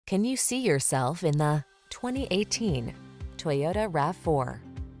Can you see yourself in the 2018 Toyota RAV4?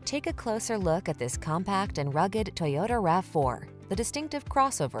 Take a closer look at this compact and rugged Toyota RAV4, the distinctive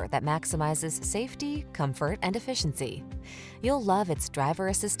crossover that maximizes safety, comfort, and efficiency. You'll love its driver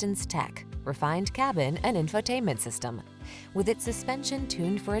assistance tech, refined cabin, and infotainment system. With its suspension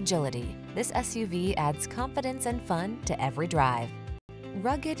tuned for agility, this SUV adds confidence and fun to every drive.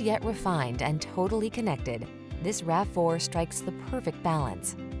 Rugged yet refined and totally connected, this RAV4 strikes the perfect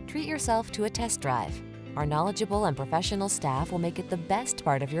balance. Treat yourself to a test drive. Our knowledgeable and professional staff will make it the best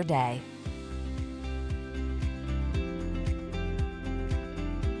part of your day.